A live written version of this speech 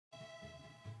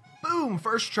Boom!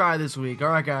 First try this week.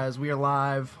 Alright guys, we are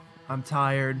live. I'm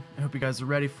tired. I hope you guys are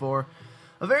ready for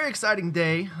a very exciting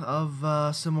day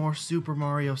of some more Super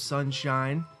Mario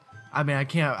Sunshine. I mean, I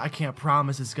can't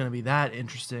promise it's gonna be that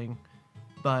interesting,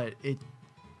 but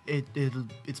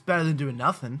it's better than doing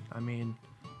nothing. I mean,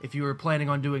 if you were planning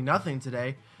on doing nothing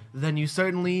today, then you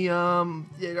certainly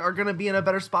are gonna be in a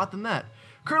better spot than that.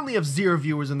 Currently have 0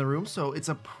 viewers in the room, so it's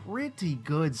a pretty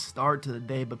good start to the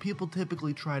day, but people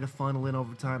typically try to funnel in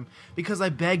over time because I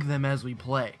beg them as we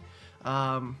play.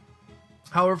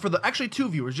 However, for the actually 2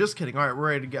 viewers, just kidding. All right, we're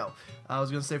ready to go. I was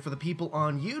gonna say for the people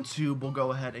on YouTube, we'll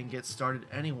go ahead and get started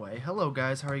anyway. Hello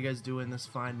guys, how are you guys doing this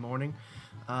fine morning?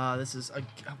 Why is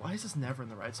this never in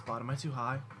the right spot? Am I too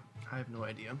high? I have no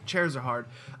idea. Chairs are hard.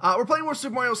 We're playing more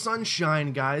Super Mario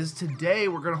Sunshine, guys. Today,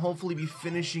 we're going to hopefully be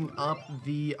finishing up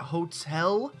the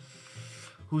hotel,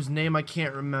 whose name I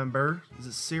can't remember. Is it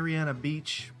Syriana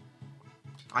Beach?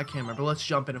 I can't remember. Let's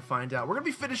jump in and find out. We're going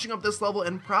to be finishing up this level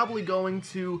and probably going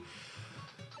to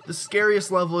the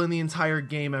scariest level in the entire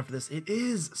game after this. It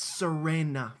is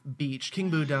Syriana Beach. King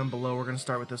Boo down below. We're going to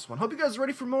start with this one. Hope you guys are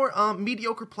ready for more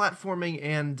mediocre platforming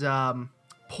and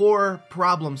poor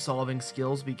problem-solving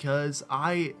skills, because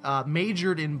I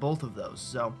majored in both of those,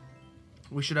 so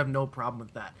we should have no problem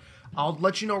with that. I'll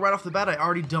let you know right off the bat, I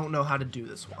already don't know how to do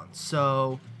this one,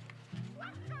 so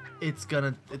it's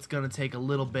gonna take a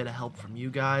little bit of help from you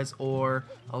guys, or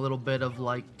a little bit of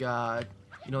like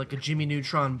like a Jimmy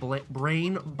Neutron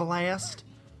brain blast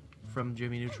from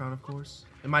Jimmy Neutron, of course.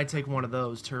 It might take one of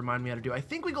those to remind me how to do. I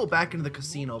think we go back into the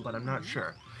casino, but I'm not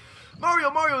sure.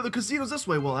 Mario, the casino's this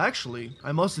way. Well, actually,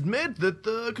 I must admit that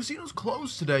the casino's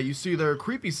closed today. You see, there are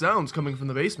creepy sounds coming from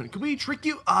the basement. Could we trick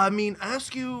you?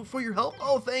 Ask you for your help?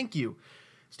 Oh, thank you.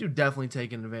 This dude definitely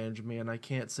taking advantage of me, and I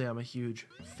can't say I'm a huge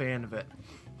fan of it.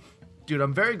 Dude,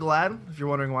 I'm very glad, if you're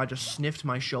wondering why I just sniffed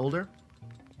my shoulder,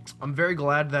 I'm very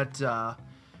glad that, I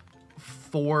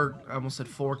almost said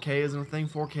 4K isn't a thing.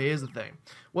 4K is a thing.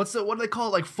 What do they call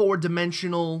it? Like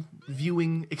 4-dimensional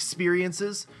viewing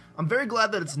experiences? I'm very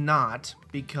glad that it's not,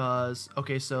 because,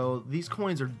 okay, so these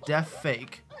coins are def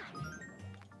fake.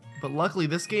 But luckily,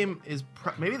 this game is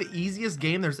maybe the easiest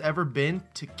game there's ever been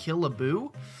to kill a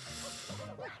boo,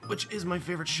 which is my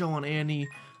favorite show on Annie.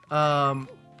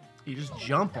 You just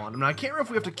jump on them. Now, I can't remember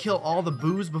if we have to kill all the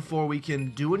boos before we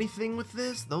can do anything with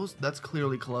this. That's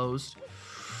clearly closed.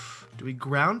 Do we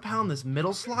ground pound this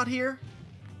middle slot here?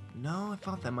 No, I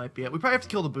thought that might be it. We probably have to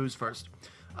kill the boos first.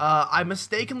 I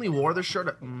mistakenly wore this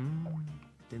shirt.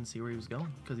 Didn't see where he was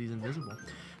going because he's invisible.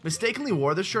 Mistakenly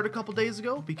wore this shirt a couple days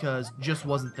ago because just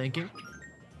wasn't thinking.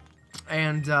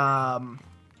 And I'm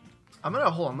gonna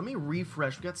hold on. Let me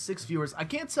refresh. We got 6 viewers. I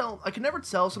can't tell. I can never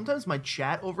tell. Sometimes my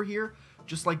chat over here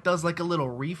just like does like a little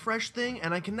refresh thing,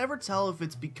 and I can never tell if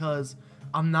it's because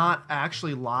I'm not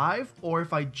actually live or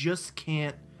if I just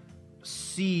can't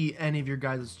see any of your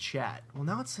guys' chat. Well,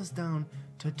 now it says down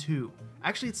to 2.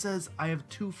 Actually, it says I have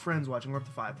 2 friends watching. We're up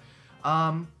to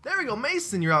 5. There we go.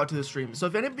 Mason, you're out to the stream. So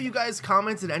if any of you guys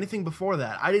commented anything before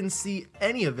that, I didn't see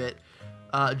any of it.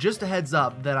 Just a heads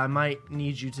up that I might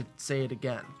need you to say it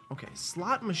again. Okay,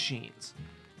 slot machines.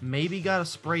 Maybe gotta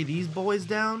spray these boys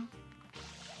down.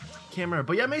 Can't remember.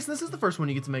 But yeah, Mason, this is the first one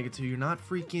you get to make it to. You're not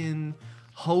freaking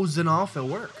hosing off at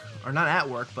work. Or not at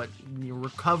work, but you're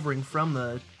recovering from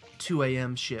the 2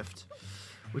 a.m. shift,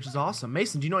 which is awesome.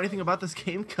 Mason, do you know anything about this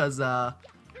game? Because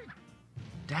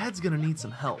Dad's gonna need some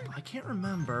help. I can't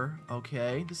remember.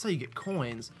 Okay, this is how you get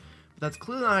coins, but that's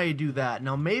clearly not how you do that.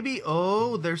 Now maybe,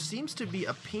 oh, there seems to be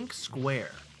a pink square.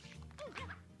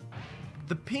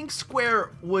 The pink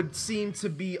square would seem to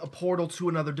be a portal to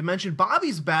another dimension.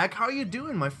 Bobby's back. How are you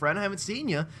doing, my friend? I haven't seen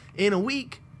you in a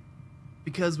week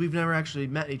because we've never actually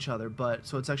met each other, but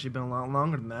so it's actually been a lot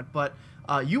longer than that. But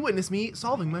you witnessed me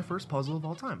solving my first puzzle of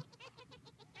all time.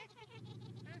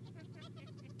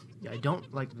 Yeah, I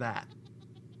don't like that.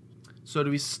 So do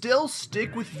we still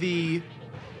stick with the...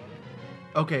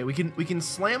 Okay, we can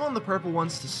slam on the purple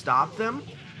ones to stop them,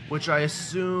 which I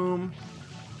assume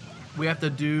we have to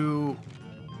do...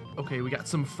 Okay, we got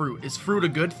some fruit. Is fruit a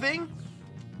good thing?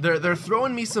 They're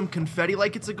throwing me some confetti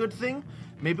like it's a good thing.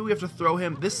 Maybe we have to throw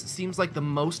him. This seems like the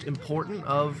most important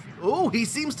of... Oh, he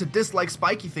seems to dislike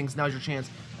spiky things. Now's your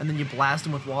chance. And then you blast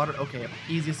him with water. Okay,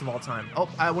 easiest of all time. Oh,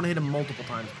 I want to hit him multiple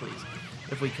times, please.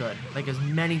 If we could. Like as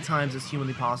many times as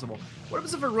humanly possible. What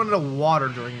happens if I run out of water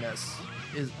during this?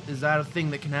 Is that a thing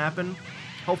that can happen?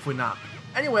 Hopefully not.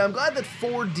 Anyway, I'm glad that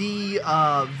 4D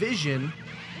vision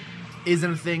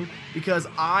isn't a thing, because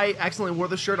I accidentally wore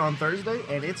the shirt on Thursday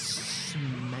and it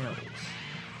smells.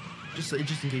 Just in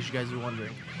case you guys are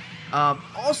wondering.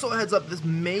 Also, heads up, this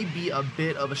may be a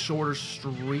bit of a shorter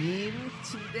stream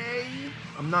today.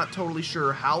 I'm not totally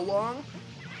sure how long.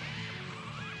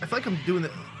 I feel like I'm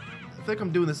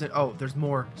doing this in, oh, there's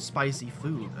more spicy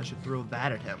food. I should throw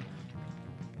that at him.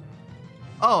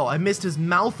 Oh, I missed his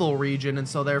mouthful region, and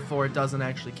so therefore it doesn't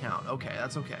actually count. Okay,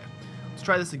 that's okay. Let's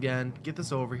try this again. Get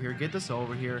this over here. Get this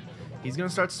over here. He's gonna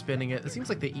start spinning it. This seems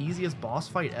like the easiest boss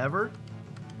fight ever.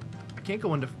 I can't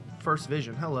go into first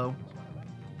vision. Hello.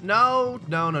 No,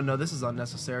 no, no, no. This is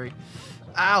unnecessary.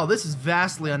 Ow, this is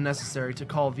vastly unnecessary to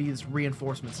call these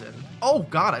reinforcements in. Oh,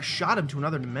 God, I shot him to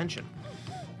another dimension.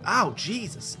 Ow,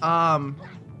 Jesus.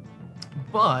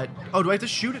 But, oh, do I have to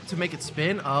shoot it to make it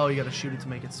spin? Oh, you gotta shoot it to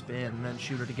make it spin, and then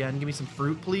shoot it again. Give me some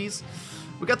fruit, please.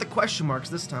 We got the question marks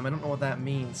this time. I don't know what that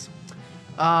means.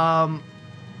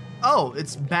 Oh,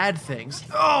 it's bad things.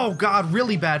 Oh, God,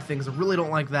 really bad things. I really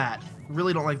don't like that.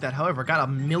 Really don't like that. However, I got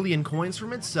 1,000,000 coins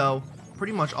from it, so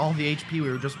pretty much all the HP we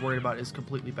were just worried about is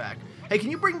completely back. Hey,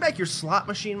 can you bring back your slot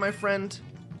machine, my friend?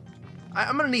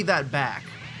 I'm gonna need that back.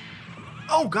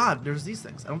 Oh, God, there's these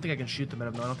things. I don't think I can shoot them at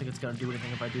him, though. I don't think it's gonna do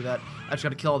anything if I do that. I just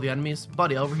gotta kill all the enemies.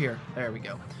 Buddy, over here. There we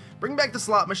go. Bring back the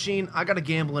slot machine. I got a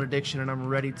gambling addiction, and I'm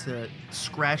ready to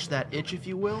scratch that itch, if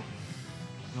you will.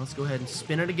 Let's go ahead and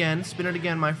spin it again. Spin it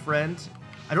again, my friend.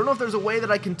 I don't know if there's a way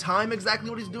that I can time exactly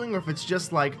what he's doing, or if it's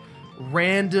just, like,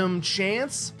 random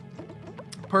chance.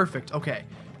 Perfect. Okay.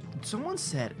 Someone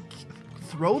said,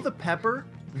 throw the pepper,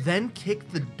 then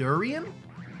kick the durian?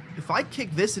 If I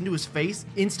kick this into his face,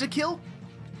 insta-kill?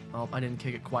 Oh, I didn't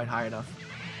kick it quite high enough.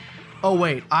 Oh,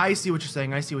 wait. I see what you're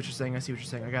saying. I see what you're saying. I see what you're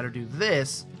saying. I gotta do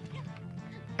this.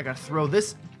 I gotta throw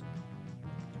this.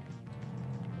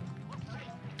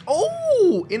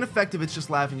 Oh! Ineffective. It's just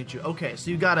laughing at you. Okay,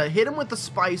 so you gotta hit him with the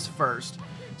spice first.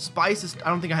 Spice is... I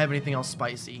don't think I have anything else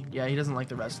spicy. Yeah, he doesn't like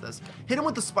the rest of this. Hit him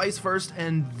with the spice first,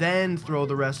 and then throw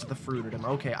the rest of the fruit at him.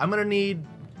 Okay, I'm gonna need...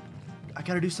 I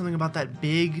gotta do something about that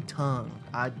big tongue.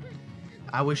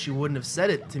 I wish you wouldn't have said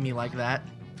it to me like that.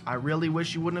 I really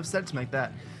wish you wouldn't have said it to me like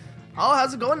that. Oh,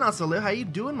 how's it going, Not So Live? How you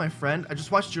doing, my friend? I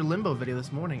just watched your Limbo video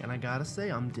this morning, and I gotta say,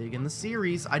 I'm digging the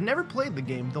series. I never played the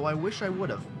game, though I wish I would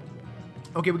have.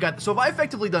 Okay, we got... So have I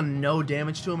effectively done no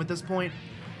damage to him at this point?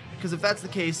 Because if that's the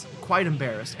case, quite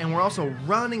embarrassed. And we're also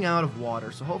running out of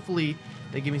water, so hopefully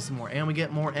they give me some more. And we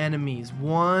get more enemies.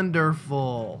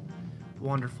 Wonderful.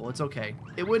 Wonderful. It's okay.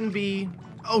 It wouldn't be...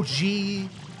 Oh, gee.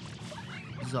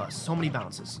 So many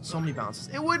bounces. So many bounces.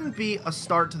 It wouldn't be a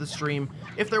start to the stream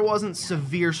if there wasn't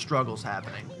severe struggles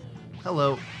happening.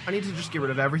 Hello. I need to just get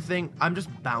rid of everything. I'm just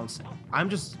bouncing. I'm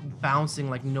just bouncing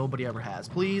like nobody ever has.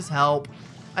 Please help.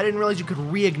 I didn't realize you could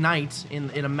reignite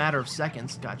in a matter of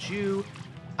seconds. Got you.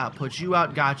 Put you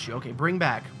out. Got you. Okay, bring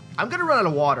back. I'm going to run out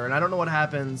of water, and I don't know what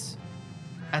happens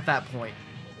at that point.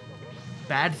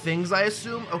 Bad things, I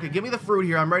assume? Okay, give me the fruit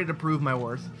here. I'm ready to prove my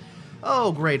worth.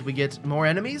 Oh, great. We get more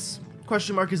enemies?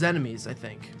 Question mark is enemies, I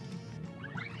think.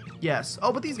 Yes.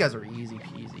 Oh, but these guys are easy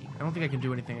peasy. I don't think I can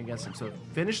do anything against them. So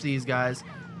finish these guys.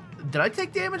 Did I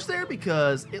take damage there?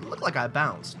 Because it looked like I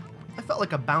bounced. I felt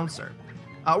like a bouncer.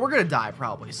 We're going to die,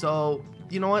 probably. So,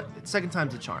 you know what? Second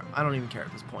time's a charm. I don't even care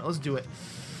at this point. Let's do it.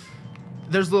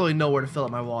 There's literally nowhere to fill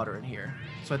up my water in here.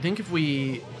 So I think if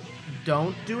we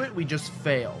don't do it, we just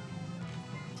fail.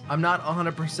 I'm not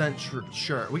 100%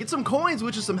 sure. We get some coins,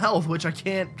 which is some health, which I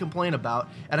can't complain about.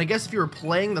 And I guess if you were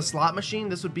playing the slot machine,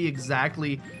 this would be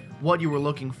exactly what you were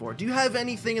looking for. Do you have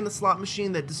anything in the slot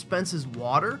machine that dispenses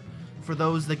water for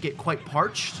those that get quite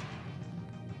parched?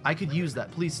 I could use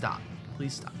that. Please stop.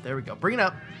 Please stop. There we go. Bring it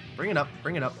up. Bring it up.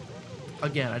 Bring it up.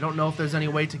 Again, I don't know if there's any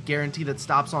way to guarantee that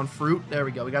stops on fruit. There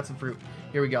we go. We got some fruit.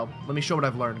 Here we go. Let me show what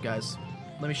I've learned, guys.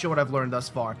 Let me show what I've learned thus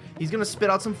far. He's going to spit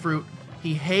out some fruit.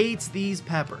 He hates these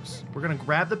peppers. We're going to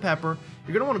grab the pepper.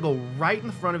 You're going to want to go right in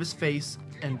the front of his face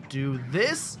and do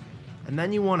this. And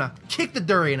then you want to kick the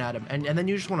durian at him. And then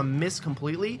you just want to miss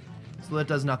completely so that it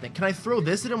does nothing. Can I throw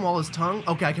this at him while his tongue?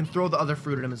 Okay, I can throw the other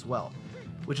fruit at him as well,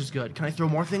 which is good. Can I throw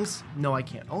more things? No, I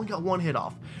can't. Only got one hit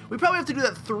off. We probably have to do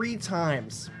that 3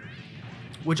 times,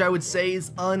 which I would say is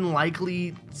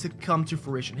unlikely to come to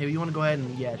fruition. Hey, you want to go ahead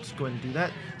and, yeah, just go ahead and do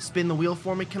that. Spin the wheel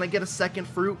for me. Can I get a second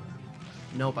fruit?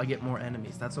 Nope, I get more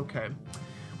enemies. That's okay.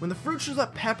 When the fruit shows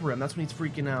up, pepper him. That's when he's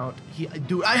freaking out.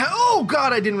 Oh,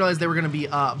 God, I didn't realize they were going to be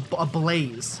a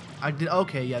blaze.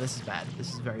 Okay, yeah, this is bad.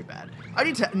 This is very bad. I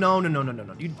need to... No.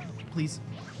 You, please.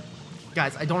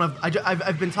 Guys, I don't have...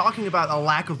 I've been talking about a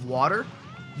lack of water.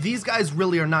 These guys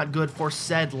really are not good for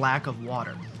said lack of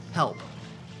water. Help.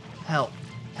 Help.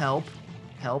 Help.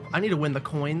 Help. I need to win the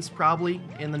coins, probably,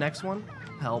 in the next one.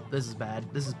 help. This is bad.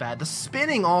 This is bad. The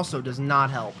spinning also does not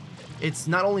help. It's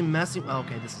not only messing...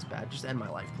 Okay, this is bad. Just end my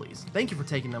life, please. Thank you for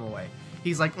taking them away.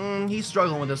 He's like, he's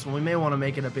struggling with this one. We may want to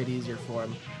make it a bit easier for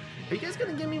him. Are you guys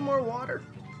going to give me more water?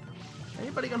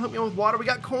 Anybody going to hook me up with water? We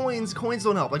got coins. Coins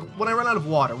don't help. Like, when I run out of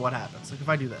water, what happens? Like, if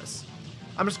I do this.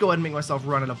 I'm just going to go ahead and make myself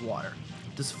run out of water.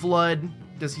 Does Flood...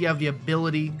 Does he have the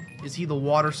ability? Is he the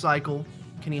water cycle?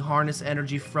 Can he harness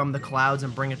energy from the clouds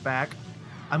and bring it back?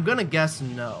 I'm gonna guess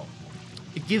no.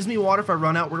 It gives me water if I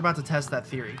run out. We're about to test that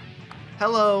theory.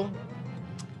 Hello.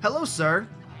 Hello, sir.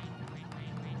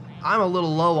 I'm a little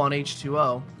low on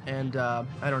H2O, and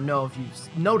I don't know if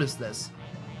you've noticed this.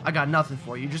 I got nothing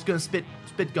for you. You're just gonna spit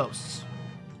ghosts.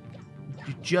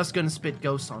 You're just gonna spit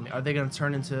ghosts on me. Are they gonna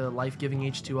turn into life-giving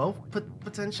H2O?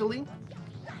 Potentially?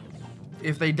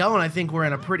 If they don't, I think we're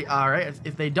in a pretty... Alright,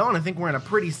 if they don't, I think we're in a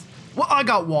pretty... Well, I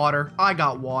got water. I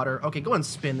got water. Okay, go ahead and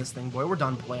spin this thing, boy. We're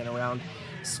done playing around.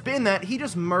 Spin that. He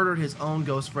just murdered his own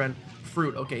ghost friend,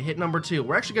 Fruit. Okay, hit number 2.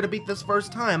 We're actually going to beat this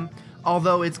first time,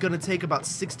 although it's going to take about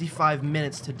 65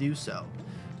 minutes to do so.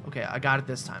 Okay, I got it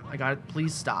this time. I got it.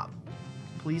 Please stop.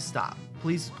 Please stop.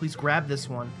 Please grab this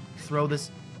one. Throw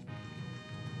this...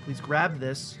 Please grab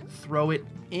this. Throw it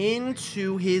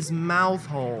into his mouth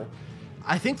hole.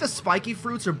 I think the spiky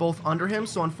fruits are both under him,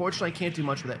 so unfortunately I can't do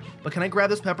much with it. But can I grab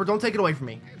this pepper? Don't take it away from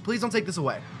me. Please don't take this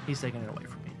away. He's taking it away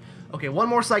from me. Okay, one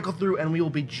more cycle through and we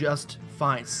will be just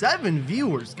fine. 7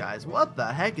 viewers, guys. What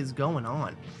the heck is going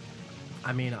on?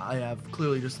 I mean, I have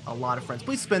clearly just a lot of friends.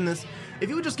 Please spin this. If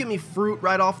you would just give me fruit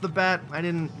right off the bat, I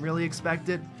didn't really expect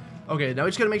it. Okay, now we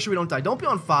just gotta make sure we don't die. Don't be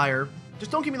on fire.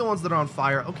 Just don't give me the ones that are on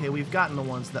fire. Okay, we've gotten the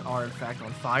ones that are in fact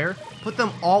on fire. Put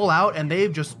them all out and they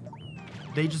just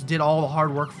did all the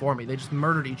hard work for me. They just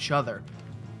murdered each other.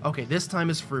 Okay, this time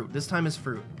is fruit. This time is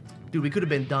fruit. Dude, we could have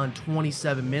been done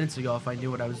 27 minutes ago if I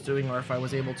knew what I was doing or if I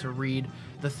was able to read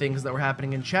the things that were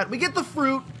happening in chat. We get the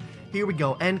fruit. Here we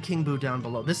go. And King Boo down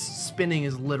below. This spinning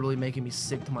is literally making me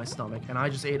sick to my stomach. And I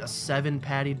just ate a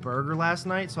 7-patty burger last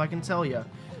night, so I can tell you,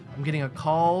 I'm getting a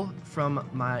call from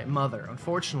my mother.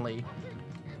 Unfortunately,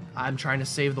 I'm trying to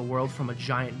save the world from a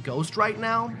giant ghost right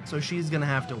now, so she's gonna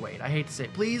have to wait. I hate to say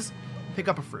it. Please, pick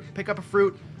up a fruit. Pick up a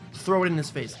fruit. Throw it in his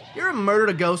face. You ever murdered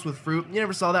a ghost with fruit? You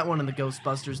never saw that one in the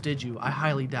Ghostbusters, did you? I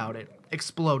highly doubt it.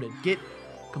 Exploded. Get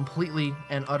completely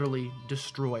and utterly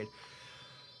destroyed.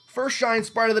 First Shine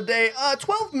Sprite of the day.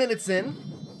 12 minutes in.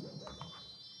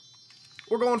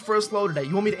 We're going for a slow today.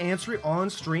 You want me to answer it on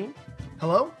stream?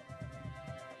 Hello?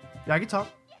 Yeah, I can talk.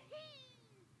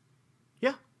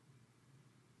 Yeah.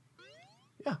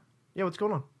 Yeah, what's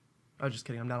going on? I was just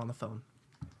kidding. I'm not on the phone.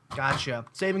 Gotcha.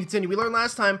 Save and continue. We learned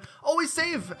last time, always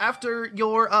save after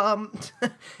your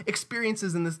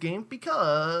experiences in this game,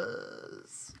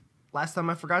 because last time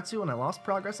I forgot to and I lost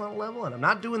progress on a level, and I'm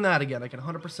not doing that again. I can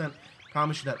 100%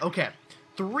 promise you that. Okay,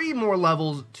 3 more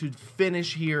levels to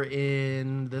finish here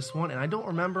in this one, and I don't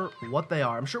remember what they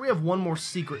are. I'm sure we have one more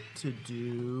secret to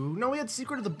do. No, we had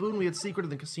Secret of the Boon, we had Secret of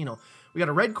the Casino. We got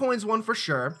a red coins one for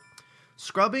sure.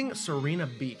 Scrubbing Serena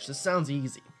Beach. This sounds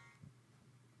easy.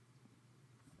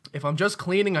 If I'm just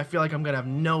cleaning, I feel like I'm going to have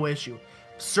no issue.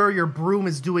 Sir, your broom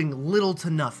is doing little to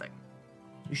nothing.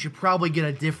 You should probably get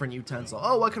a different utensil.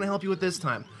 Oh, what can I help you with this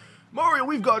time? Mario,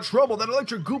 we've got trouble. That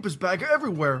electric goop is back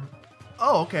everywhere.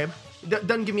 Oh, okay.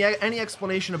 Doesn't give me any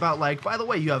explanation about, like, by the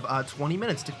way, you have 20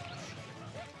 minutes to...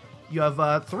 You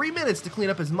have 3 minutes to clean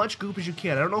up as much goop as you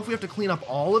can. I don't know if we have to clean up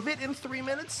all of it in 3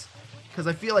 minutes. Because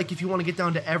I feel like if you want to get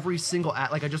down to every single...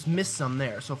 Like, I just missed some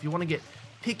there. So if you want to get...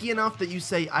 picky enough that you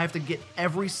say I have to get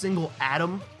every single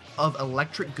atom of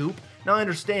electric goop. Now I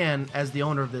understand, as the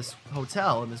owner of this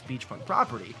hotel and this beachfront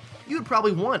property, you would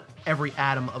probably want every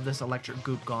atom of this electric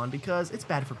goop gone because it's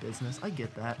bad for business. I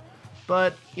get that.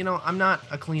 But, you know, I'm not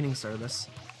a cleaning service.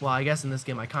 Well, I guess in this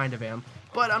game I kind of am.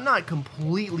 But I'm not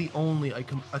completely only a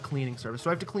cleaning service. So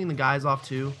I have to clean the guys off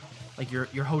too. Like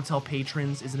your hotel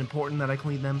patrons. Is it important that I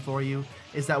clean them for you?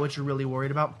 Is that what you're really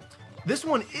worried about? This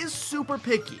one is super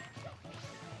picky.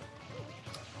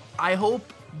 I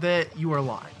hope that you are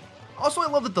lying. Also, I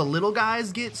love that the little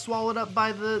guys get swallowed up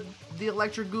by the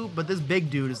electric goop, but this big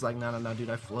dude is like, no,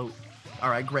 dude, I float. All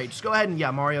right, great. Just go ahead and,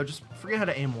 yeah, Mario, just forget how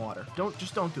to aim water.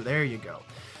 Just don't do it. There you go.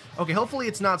 Okay, hopefully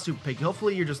it's not super picky.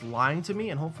 Hopefully you're just lying to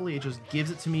me, and hopefully it just gives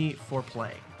it to me for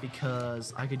playing,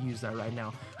 because I could use that right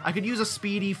now. I could use a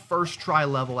speedy first try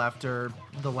level after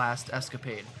the last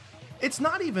escapade. There's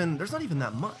not even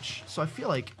that much, so I feel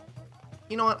like,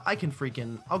 you know what,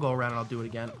 I'll go around and I'll do it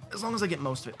again, as long as I get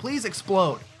most of it. Please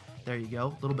explode. There you go,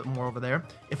 a little bit more over there.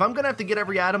 If I'm gonna have to get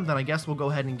every atom, then I guess we'll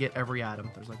go ahead and get every atom.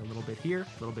 There's like a little bit here,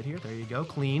 there you go,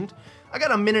 cleaned. I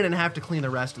got a minute and a half to clean the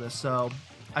rest of this, so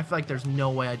I feel like there's no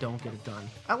way I don't get it done.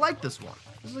 I like this one.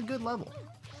 This is a good level.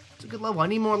 It's a good level. I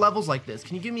need more levels like this.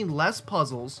 Can you give me less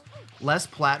puzzles, less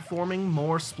platforming,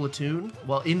 more Splatoon?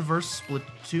 Well, inverse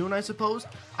Splatoon, I suppose.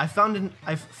 I've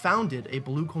founded a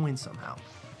blue coin somehow.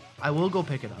 I will go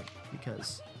pick it up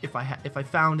because if I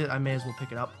found it, I may as well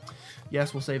pick it up.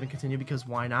 Yes, we'll save and continue because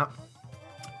why not?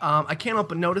 I can't help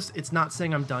but notice it's not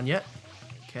saying I'm done yet.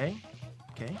 Okay.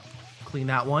 Clean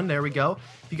that one. There we go.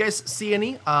 If you guys see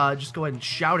any, just go ahead and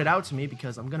shout it out to me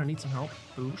because I'm gonna need some help.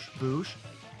 Boosh, boosh.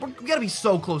 We gotta be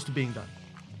so close to being done.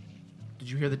 Did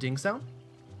you hear the ding sound?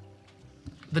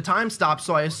 The time stopped,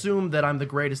 so I assume that I'm the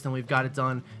greatest and we've got it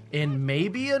done in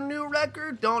maybe a new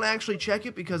record. Don't actually check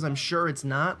it because I'm sure it's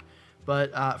not.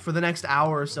 But for the next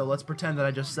hour or so, let's pretend that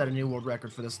I just set a new world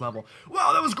record for this level.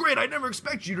 Wow, that was great. I never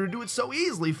expected you to do it so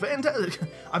easily. Fantastic.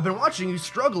 I've been watching you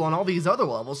struggle on all these other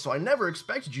levels, so I never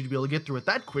expected you to be able to get through it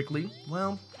that quickly.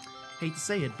 Well, hate to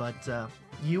say it, but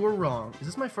you were wrong. Is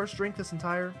this my first drink this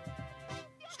entire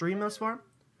stream thus far?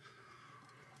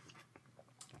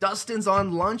 Dustin's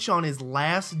on lunch on his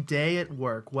last day at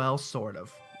work. Well, sort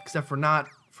of. Except for not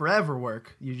forever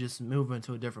work. You just move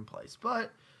into a different place.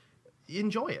 But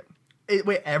enjoy it.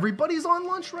 Wait, everybody's on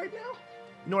lunch right now?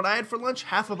 You know what I had for lunch?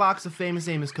 Half a box of Famous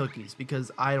Amos cookies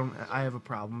because I have a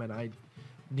problem and I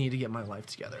need to get my life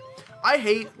together.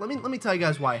 Let me tell you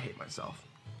guys why I hate myself.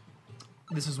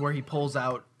 This is where he pulls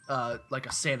out like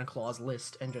a Santa Claus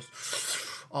list and just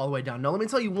all the way down. Now let me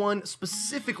tell you one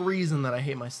specific reason that I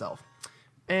hate myself.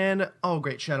 And oh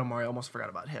great, Shadow Mario, almost forgot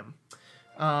about him.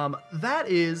 That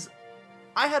is,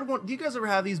 I had one. Do you guys ever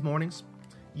have these mornings?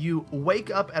 You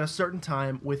wake up at a certain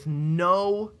time with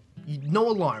no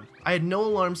alarm. I had no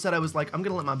alarm set. I was like, I'm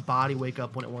gonna let my body wake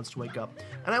up when it wants to wake up.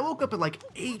 And I woke up at like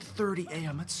 8:30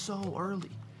 a.m. That's so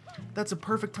early. That's a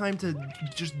perfect time to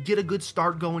just get a good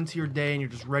start going to your day and you're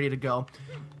just ready to go.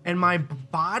 And my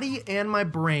body and my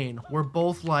brain were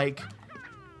both like,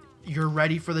 you're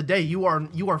ready for the day. You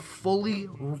are fully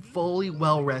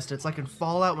well rested. It's like in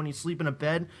Fallout when you sleep in a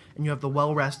bed and you have the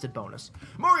well rested bonus.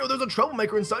 Mario, there's a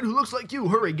troublemaker inside who looks like you.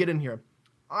 Hurry, get in here.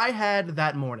 I had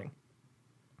that morning.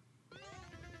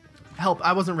 Help,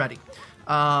 I wasn't ready.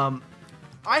 I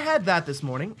had that this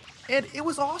morning and it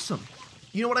was awesome.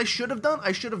 You know what I should have done?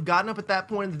 I should have gotten up at that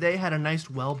point of the day, had a nice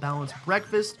well-balanced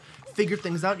breakfast, figured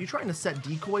things out. You're trying to set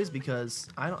decoys because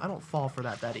I don't fall for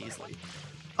that easily.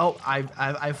 Oh,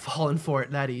 I've fallen for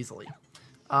it that easily.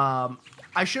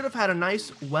 I should have had a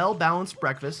nice, well-balanced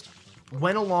breakfast,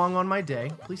 went along on my day.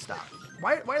 Please stop.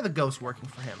 Why are the ghosts working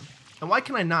for him? And why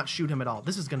can I not shoot him at all?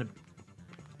 This is gonna...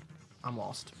 I'm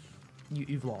lost.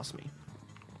 You've lost me.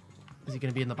 Is he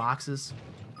gonna be in the boxes?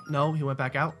 No, he went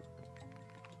back out.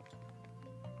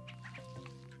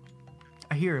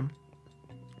 I hear him.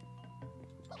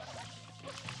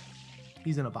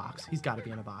 He's in a box. He's got to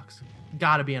be in a box.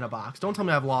 Gotta be in a box. Don't tell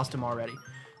me I've lost him already.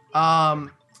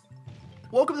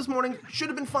 Woke up this morning, should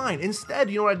have been fine. Instead,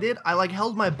 you know what I did? I like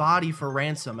held my body for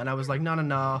ransom, and I was like,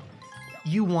 no.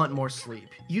 You want more sleep.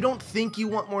 You don't think you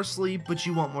want more sleep, but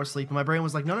you want more sleep. And my brain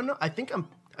was like, no. I think I'm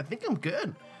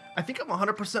good. I think I'm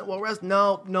 100% well rested.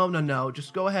 No.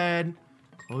 Just go ahead.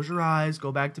 Close your eyes,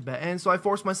 go back to bed. And so I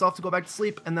forced myself to go back to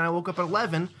sleep, and then I woke up at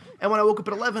 11. And when I woke up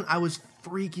at 11, I was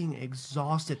freaking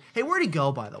exhausted. Hey, where'd he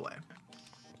go, by the way?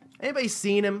 Anybody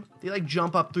seen him? Did he, like,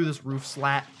 jump up through this roof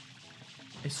slat?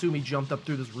 I assume he jumped up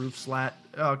through this roof slat.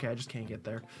 Okay, I just can't get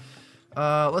there.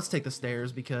 Let's take the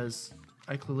stairs, because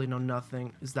I clearly know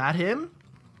nothing. Is that him?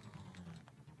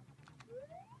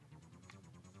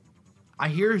 I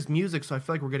hear his music, so I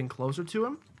feel like we're getting closer to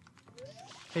him.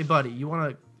 Hey, buddy, you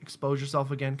want to expose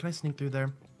yourself again? Can I sneak through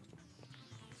there?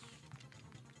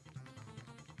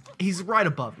 He's right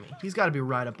above me. He's got to be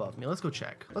right above me. Let's go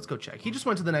check. He just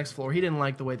went to the next floor. He didn't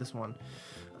like the way this one.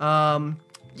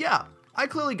 Yeah, I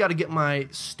clearly got to get my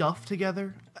stuff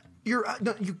together. You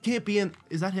can't be in...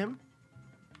 Is that him?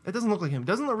 That doesn't look like him.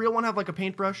 Doesn't the real one have like a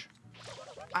paintbrush?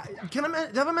 Did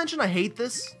I mention I hate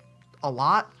this a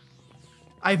lot?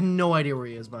 I have no idea where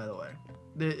he is, by the way.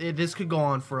 This could go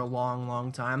on for a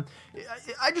long time.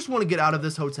 I just want to get out of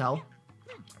this hotel.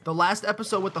 The last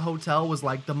episode with the hotel was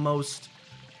like the most...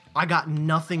 I got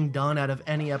nothing done out of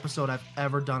any episode I've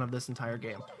ever done of this entire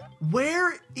game.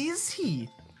 Where is he?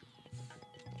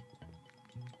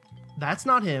 That's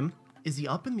not him. Is he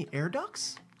up in the air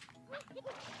ducts?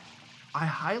 I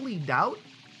highly doubt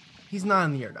he's not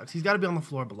in the air ducts. He's got to be on the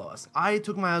floor below us. I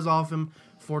took my eyes off him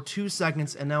for 2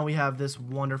 seconds, and now we have this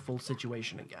wonderful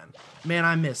situation again. Man,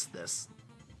 I missed this.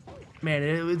 Man,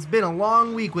 it's been a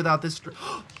long week without this.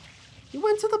 He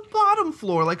went to the bottom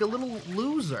floor like a little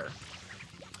loser.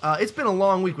 It's been a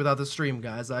long week without the stream,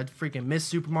 guys. I freaking miss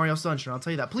Super Mario Sunshine. I'll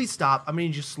tell you that. Please stop. I'm gonna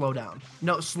need you to slow down.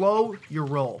 No, slow your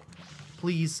roll.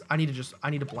 Please, I need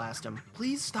to blast him.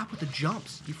 Please stop with the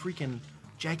jumps. You freaking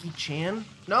Jackie Chan.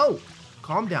 No,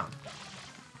 calm down.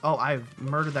 Oh, I've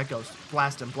murdered that ghost.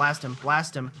 Blast him, blast him,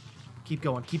 blast him. Keep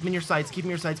going. Keep him in your sights. Keep him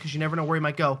in your sights because you never know where he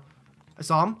might go. I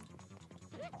saw him.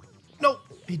 No,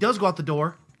 he does go out the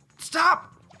door. Stop!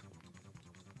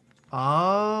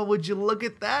 Oh, would you look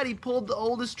at that? He pulled the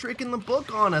oldest trick in the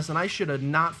book on us, and I should have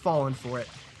not fallen for it.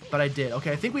 But I did.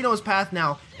 Okay, I think we know his path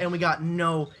now, and we got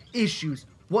no issues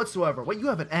whatsoever. Wait, you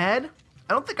have an ad?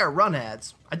 I don't think I run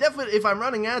ads. I definitely, if I'm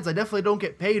running ads, I definitely don't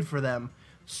get paid for them.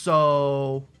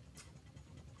 So,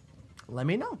 let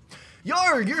me know.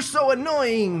 Yarg, you're so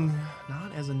annoying.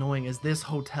 Not as annoying as this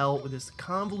hotel with this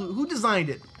convoluted. Who designed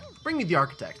it? Bring me the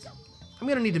architect. I'm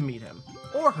gonna need to meet him.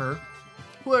 Or her.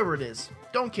 Whoever it is.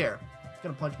 Don't care.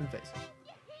 Gonna punch him in the face.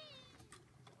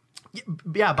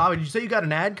 Yeah, Bobby, did you say you got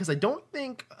an ad? Because I don't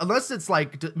think, unless it's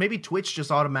like, maybe Twitch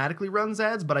just automatically runs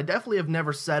ads, but I definitely have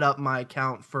never set up my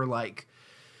account for like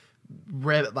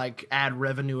ad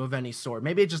revenue of any sort.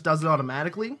 Maybe it just does it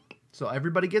automatically, so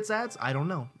everybody gets ads. I don't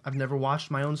know. I've never watched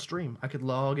my own stream. I could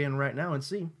log in right now and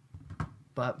see.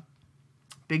 But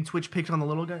big Twitch picked on the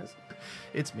little guys.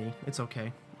 It's me. It's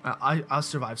okay. I'll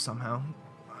survive somehow.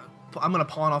 I'm going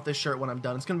to pawn off this shirt when I'm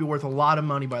done. It's going to be worth a lot of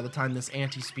money by the time this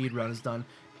anti-speed run is done.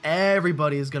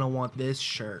 Everybody is going to want this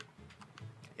shirt.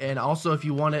 And also, if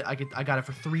you want it, I got it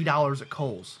for $3 at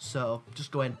Kohl's. So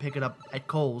just go ahead and pick it up at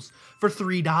Kohl's for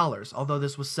 $3. Although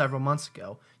this was several months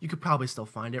ago. You could probably still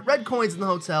find it. Red coins in the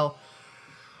hotel.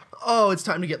 Oh, it's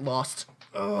time to get lost.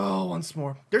 Oh, once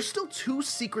more. There's still 2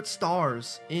 secret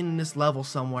stars in this level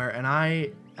somewhere. And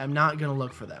I am not going to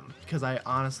look for them. Because I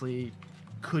honestly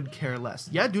could care less.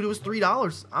 Yeah, dude, it was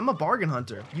 $3. I'm a bargain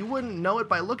hunter. You wouldn't know it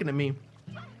by looking at me.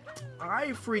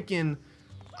 I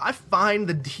find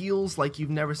the deals like you've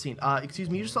never seen.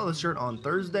 Excuse me, you just saw this shirt on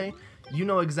Thursday. You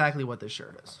know exactly what this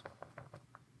shirt is.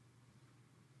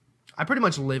 I pretty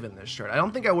much live in this shirt. I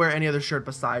don't think I wear any other shirt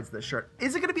besides this shirt.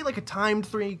 Is it going to be like a timed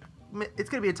 3? It's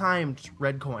going to be a timed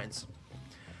red coins.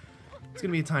 It's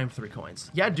going to be a timed 3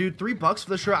 coins. Yeah, dude, $3 for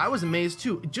the shirt. I was amazed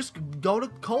too. Just go to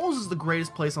Kohl's is the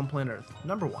greatest place on planet Earth.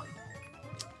 Number 1.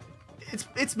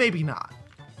 It's maybe not.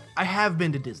 I have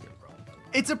been to Disney.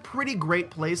 It's a pretty great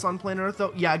place on planet Earth,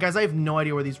 though. Yeah, guys, I have no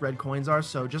idea where these red coins are,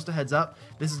 so just a heads up,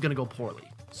 this is going to go poorly.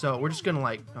 So we're just going to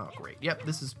like, oh, great. Yep,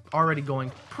 this is already going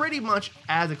pretty much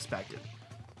as expected.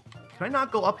 Can I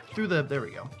not go up through the, there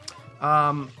we go.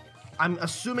 I'm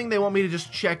assuming they want me to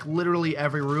just check literally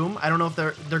every room. I don't know if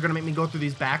they're going to make me go through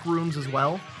these back rooms as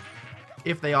well.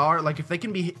 If they are, like if they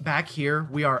can be back here,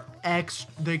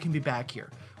 they can be back here.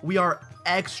 We are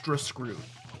extra screwed.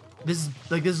 This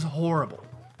is horrible.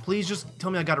 Please just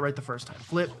tell me I got it right the first time.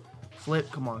 Flip,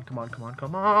 flip, come on, come on, come on,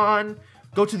 come on.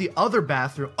 Go to the other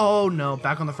bathroom. Oh no,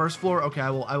 back on the first floor. Okay, I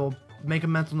will make a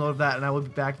mental note of that, and I will be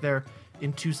back there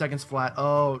in 2 seconds flat.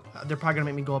 Oh, they're probably gonna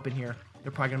make me go up in here.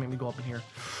 They're probably gonna make me go up in here.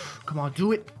 Come on,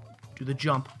 do it. Do the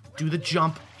jump. Do the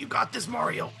jump. You got this,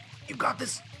 Mario. You got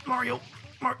this, Mario.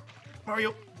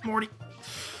 Mario, Morty.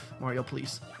 Mario,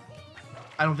 please.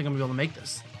 I don't think I'm gonna be able to make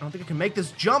this. I don't think I can make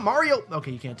this jump, Mario. Okay,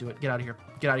 you can't do it. Get out of here.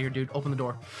 Get out of here, dude. Open the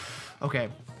door. Okay.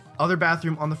 Other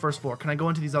bathroom on the first floor. Can I go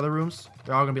into these other rooms?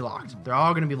 They're all gonna be locked. They're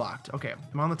all gonna be locked. Okay.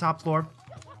 I'm on the top floor.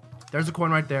 There's a coin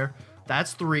right there.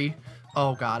 That's 3.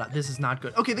 Oh god, this is not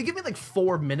good. Okay, they give me like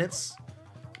 4 minutes,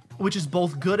 which is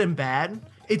both good and bad.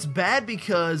 It's bad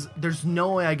because there's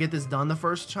no way I get this done the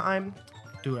first time.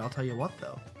 Dude, I'll tell you what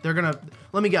though. They're gonna,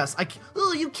 let me guess.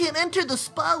 Oh, you can't enter the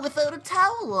spa without a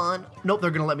towel on. Nope,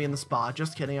 they're gonna let me in the spa.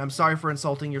 Just kidding. I'm sorry for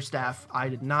insulting your staff. I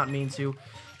did not mean to.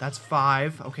 That's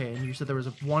 5. Okay, and you said there was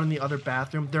 1 in the other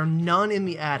bathroom. There are none in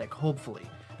the attic, hopefully.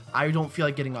 I don't feel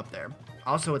like getting up there.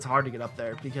 Also, it's hard to get up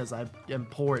there because I am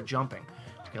poor at jumping.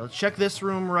 Okay, let's check this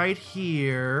room right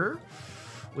here,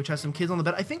 which has some kids on the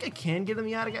bed. I think I can get in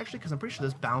the attic actually because I'm pretty sure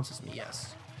this bounces me,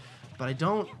 yes. But I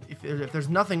don't, if there's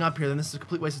nothing up here, then this is a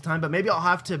complete waste of time. But maybe I'll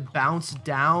have to bounce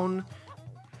down.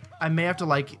 I may have to,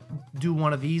 like, do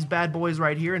one of these bad boys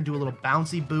right here and do a little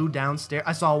bouncy boo downstairs.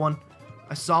 I saw one.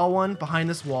 I saw one behind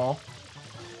this wall.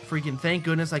 Freaking thank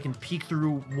goodness I can peek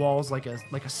through walls like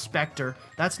a specter.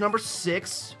 That's number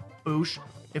 6. Boosh.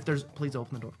 If there's, please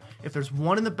open the door. If there's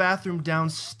one in the bathroom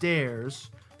downstairs,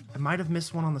 I might have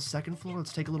missed one on the 2nd floor.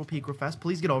 Let's take a little peek real fast.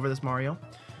 Please get over this, Mario.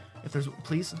 If there's,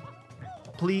 please.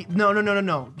 Please,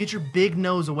 no. Get your big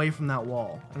nose away from that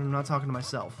wall. I'm not talking to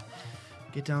myself.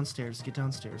 Get downstairs, get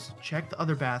downstairs. Check the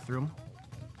other bathroom.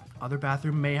 Other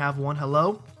bathroom may have one.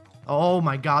 Hello? Oh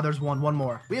my god, there's one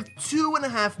more. We have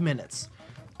 2.5 minutes.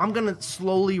 I'm gonna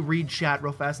slowly read chat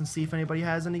real fast and see if anybody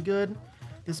has any good.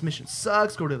 This mission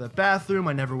sucks. Go to the bathroom.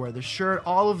 I never wear this shirt.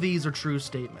 All of these are true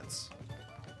statements.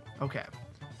 Okay.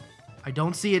 I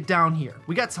don't see it down here.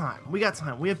 We got time. We got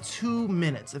time. We have 2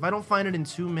 minutes. If I don't find it in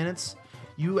 2 minutes,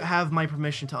 you have my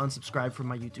permission to unsubscribe from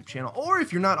my YouTube channel. Or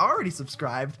if you're not already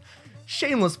subscribed,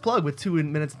 shameless plug with 2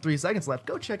 minutes and 3 seconds left,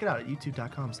 go check it out at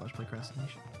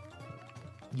youtube.com/PlaycrastiNation.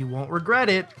 You won't regret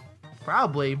it.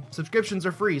 Probably. Subscriptions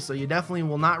are free, so you definitely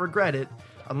will not regret it.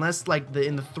 Unless, like,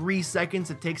 in the 3 seconds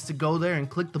it takes to go there and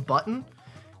click the button,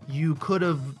 you could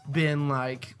have been,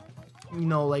 like, you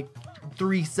know, like,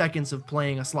 3 seconds of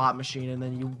playing a slot machine, and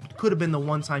then you could have been the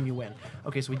one time you win.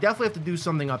 Okay, so we definitely have to do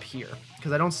something up here,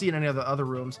 because I don't see it in any of the other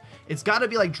rooms. It's got to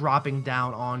be, like, dropping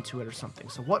down onto it or something.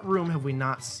 So what room have we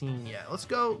not seen yet? Let's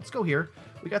go here.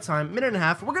 We got time. Minute and a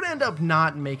half. We're going to end up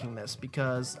not making this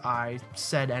because I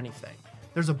said anything.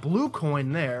 There's a blue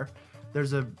coin there.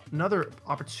 There's another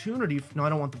opportunity. No, I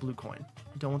don't want the blue coin.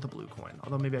 I don't want the blue coin,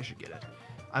 although maybe I should get it.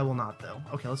 I will not, though.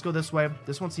 Okay, let's go this way.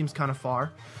 This one seems kind of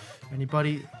far.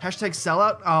 Anybody? Hashtag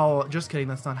sellout? Oh, just kidding.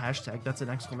 That's not hashtag. That's an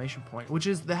exclamation point, which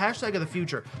is the hashtag of the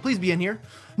future. Please be in here.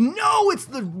 No, it's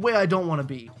the way I don't want to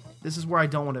be. This is where I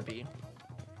don't want to be.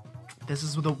 This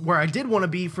is where I did want to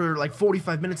be for like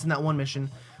 45 minutes in that one mission.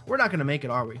 We're not going to make it,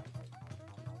 are we?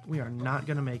 We are not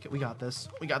going to make it. We got this.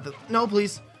 We got this. No,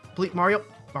 please. Please, Mario.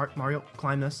 Mario,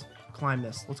 climb this. Climb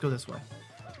this. Let's go this way.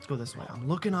 Let's go this way. I'm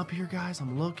looking up here, guys.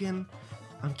 I'm looking.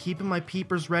 I'm keeping my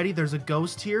peepers ready. There's a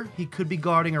ghost here. He could be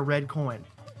guarding a red coin.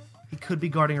 He could be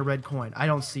guarding a red coin. I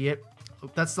don't see it.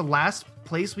 That's the last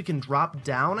place we can drop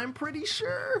down, I'm pretty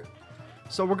sure.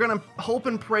 So we're going to hope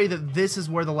and pray that this is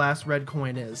where the last red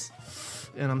coin is.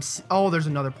 And oh, there's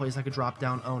another place I could drop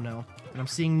down. Oh, no. And I'm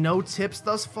seeing no tips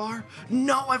thus far.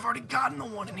 No, I've already gotten the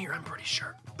one in here, I'm pretty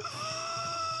sure.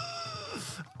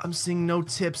 I'm seeing no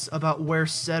tips about where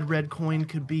said red coin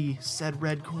could be. Said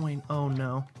red coin. Oh,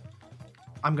 no.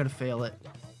 I'm going to fail it.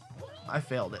 I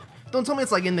failed it. Don't tell me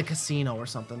it's like in the casino or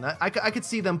something. I could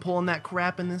see them pulling that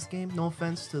crap in this game. No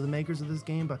offense to the makers of this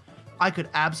game, but I could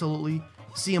absolutely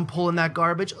see them pulling that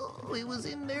garbage. Oh, it was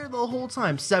in there the whole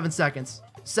time. 7 seconds.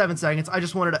 7 seconds. I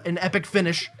just wanted an epic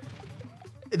finish.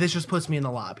 This just puts me in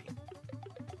the lobby.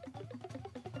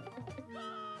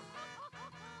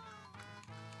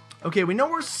 Okay, we know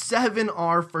where 7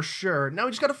 are for sure. Now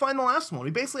we just got to find the last one.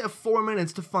 We basically have 4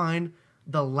 minutes to find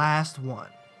the last one.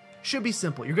 Should be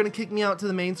simple. You're going to kick me out to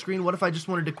the main screen. What if I just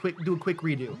wanted to do a quick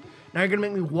redo? Now you're going to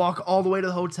make me walk all the way to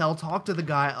the hotel, talk to the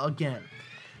guy again.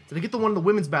 Did I get the one in the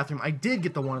women's bathroom? I did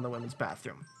get the one in the women's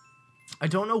bathroom. I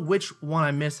don't know which one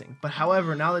I'm missing. But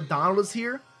however, now that Donald is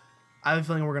here, I have a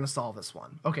feeling we're going to solve this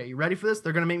one. Okay, you ready for this?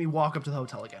 They're going to make me walk up to the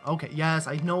hotel again. Okay, yes,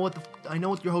 I know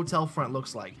what your hotel front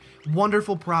looks like.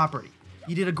 Wonderful property.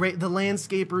 You did a great... The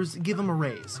landscapers, give them a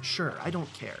raise. Sure, I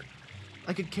don't care.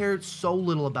 I could care so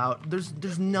little about.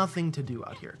 There's nothing to do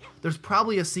out here. There's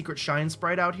probably a secret shine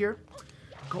sprite out here.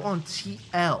 Go on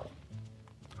TL.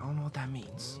 I don't know what that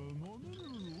means.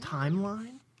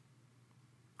 Timeline?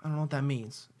 I don't know what that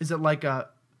means. Is it like a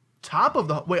top of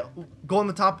the... Wait, go on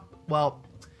the top... Well,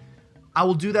 I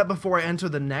will do that before I enter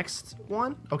the next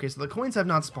one. Okay, so the coins have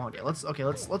not spawned yet. Let's...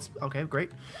 Okay,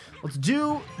 great. Let's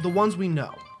do the ones we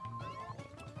know.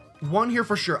 One here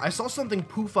for sure. I saw something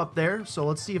poof up there, so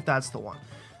let's see if that's the one.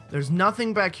 There's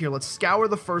nothing back here. Let's scour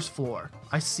the first floor.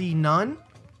 I see none.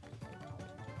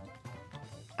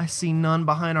 I see none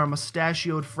behind our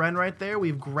mustachioed friend right there.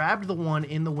 We've grabbed the one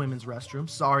in the women's restroom.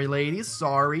 Sorry, ladies.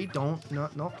 Sorry.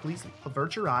 No, please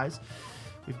avert your eyes.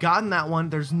 We've gotten that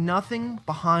one. There's nothing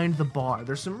behind the bar.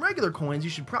 There's some regular coins. You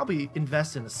should probably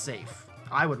invest in a safe.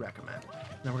 I would recommend.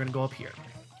 Now we're going to go up here.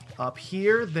 Up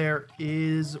here, there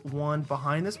is one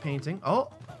behind this painting. Oh.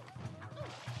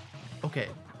 Okay.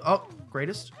 Oh,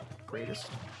 greatest.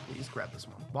 Please grab this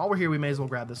one. While we're here, we may as well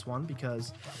grab this one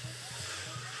because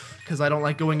I don't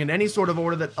like going in any sort of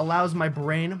order that allows my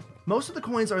brain. Most of the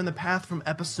coins are in the path from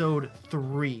episode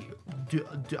 3.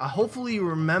 Hopefully you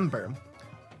remember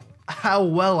how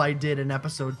well I did in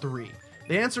episode 3.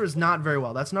 The answer is not very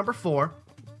well. That's number 4.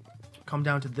 Come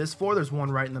down to this 4. There's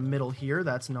one right in the middle here.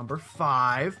 That's number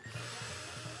 5.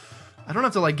 I don't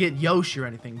have to like get Yoshi or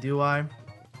anything, do I?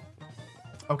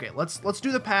 Okay, let's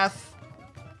do the path.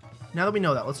 Now that we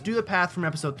know that, let's do the path from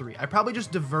episode 3. I probably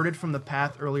just diverted from the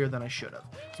path earlier than I should have.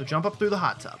 So jump up through the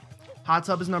hot tub. Hot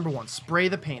tub is number 1. Spray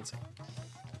the painting.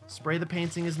 Spray the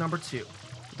painting is number 2.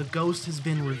 The ghost has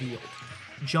been revealed.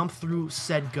 Jump through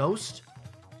said ghost.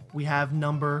 We have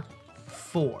number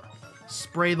 4.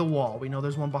 Spray the wall. We know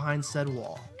there's one behind said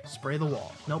wall. Spray the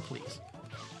wall. No, please.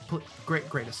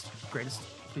 Greatest.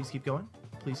 Please keep going.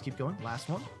 Please keep going. Last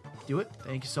one. Do it.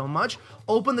 Thank you so much.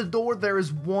 Open the door. There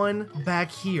is one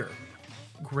back here.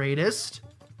 Greatest.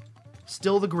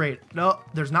 Still the great. No,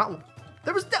 there's not.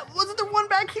 Wasn't there one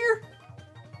back here?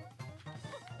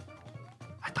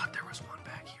 I thought there was one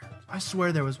back here. I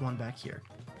swear there was one back here.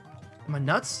 Am I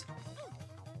nuts?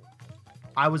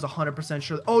 I was 100%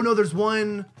 sure. Oh, no, there's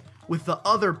one with the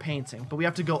other painting, but we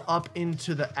have to go up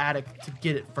into the attic to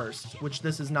get it first, which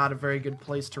this is not a very good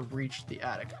place to reach the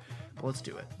attic. But let's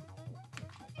do it.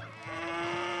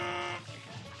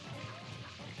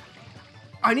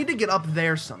 I need to get up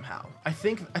there somehow. I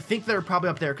think they're probably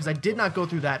up there because I did not go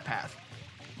through that path.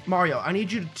 Mario, I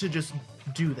need you to just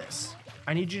do this.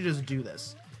 I need you to just do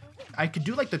this. I could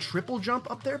do like the triple jump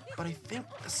up there, but I think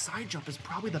the side jump is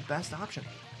probably the best option.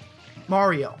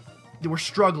 Mario, we're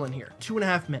struggling here.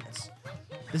 2.5 minutes.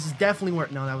 This is definitely where...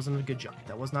 No, that wasn't a good jump.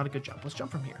 That was not a good jump. Let's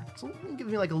jump from here. So give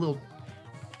me like a little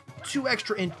 2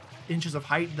 extra inches of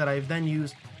height that I've then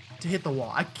used to hit the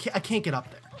wall. I can't get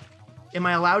up there. Am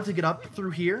I allowed to get up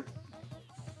through here?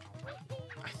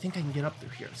 I think I can get up through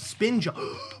here. Spin jump.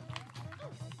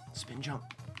 Spin jump.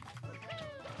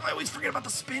 I always forget about the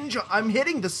spin jump. I'm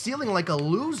hitting the ceiling like a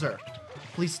loser.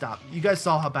 Please stop. You guys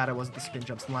saw how bad I was at the spin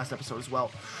jumps in the last episode as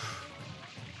well.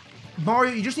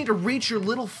 Mario, you just need to reach your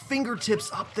little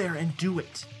fingertips up there and do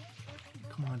it.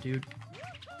 Come on, dude.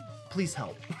 Please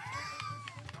help.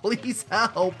 Please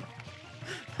help.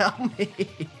 Help me.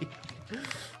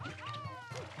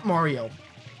 Mario.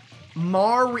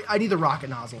 I need the rocket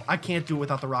nozzle. I can't do it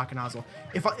without the rocket nozzle.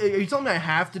 Are you telling me I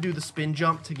have to do the spin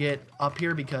jump to get up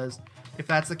here? Because if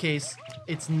that's the case,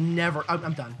 it's never...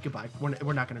 I'm done. Goodbye.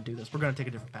 We're not going to do this. We're going to take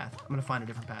a different path. I'm going to find a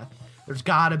different path. There's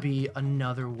got to be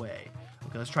another way.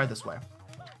 Okay, let's try this way.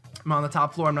 I'm on the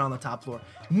top floor. I'm not on the top floor.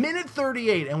 Minute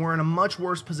 38, and we're in a much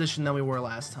worse position than we were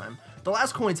last time. The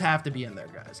last coins have to be in there,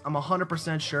 guys. I'm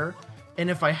 100% sure. And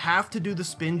if I have to do the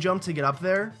spin jump to get up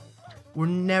there, we're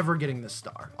never getting this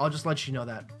star. I'll just let you know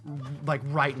that, like,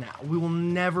 right now. We will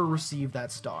never receive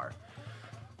that star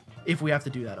if we have to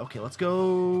do that. Okay, let's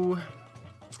go.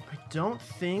 I don't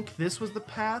think this was the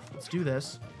path. Let's do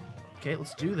this. Okay,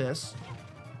 let's do this.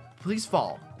 Please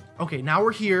fall. Okay, now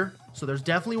we're here. So there's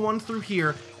definitely one through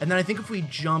here. And then I think if we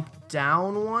jump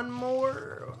down one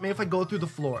more, maybe if I go through the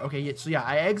floor. Okay, so yeah,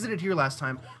 I exited here last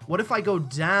time. What if I go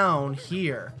down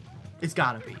here? It's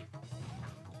gotta be.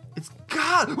 It's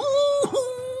God.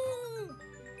 Ooh!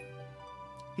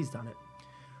 He's done it.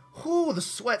 Ooh, the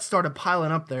sweat started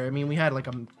piling up there. I mean, we had like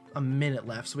a minute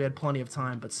left, so we had plenty of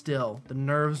time, but still, the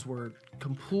nerves were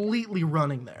completely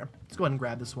running there. Let's go ahead and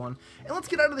grab this one, and let's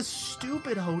get out of this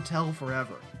stupid hotel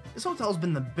forever. This hotel's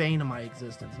been the bane of my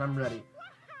existence, and I'm ready.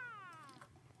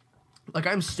 Like,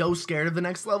 I'm so scared of the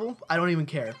next level, I don't even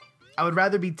care. I would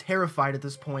rather be terrified at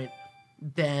this point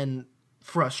than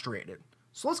frustrated.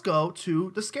 So let's go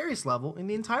to the scariest level in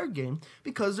the entire game,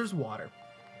 because there's water.